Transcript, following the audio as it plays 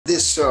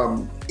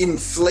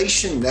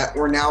inflation that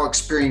we're now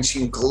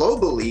experiencing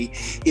globally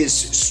is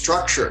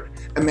structured.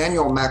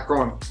 Emmanuel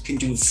Macron can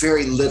do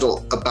very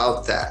little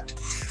about that.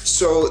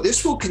 So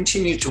this will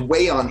continue to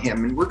weigh on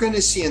him, and we're going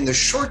to see in the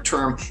short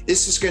term,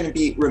 this is going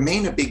to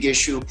remain a big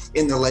issue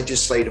in the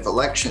legislative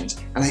elections.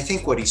 And I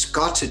think what he's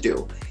got to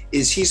do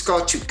is he's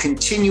got to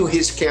continue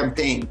his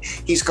campaign.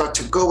 He's got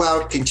to go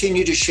out,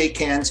 continue to shake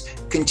hands,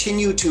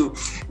 continue to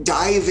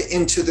dive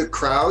into the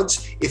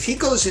crowds. If he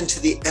goes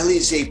into the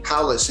Elysee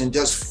Palace and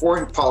does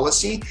foreign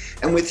policy,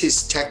 and with his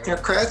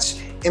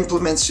technocrats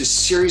implements a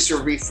series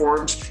of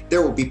reforms,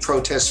 there will be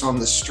protests on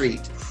the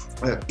street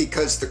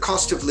because the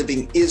cost of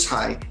living is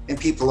high and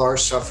people are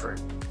suffering.